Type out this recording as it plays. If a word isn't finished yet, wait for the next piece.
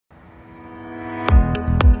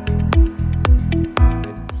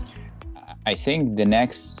I think the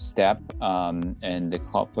next step in the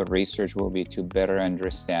Clubfoot research will be to better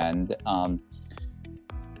understand,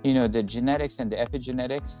 the genetics and the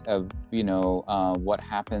epigenetics of, what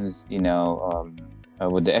happens, with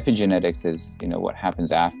the epigenetics is, what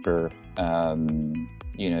happens after,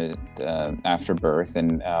 after birth,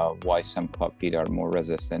 and why some club feet are more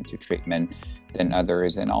resistant to treatment than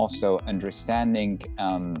others, and also understanding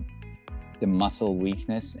the muscle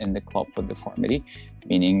weakness in the clubfoot deformity,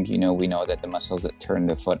 meaning, we know that the muscles that turn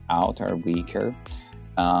the foot out are weaker.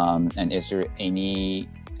 And is there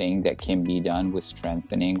anything that can be done with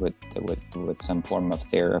strengthening with some form of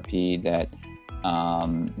therapy that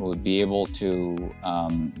would be able to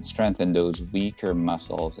strengthen those weaker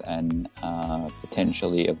muscles and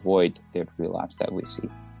potentially avoid the relapse that we see?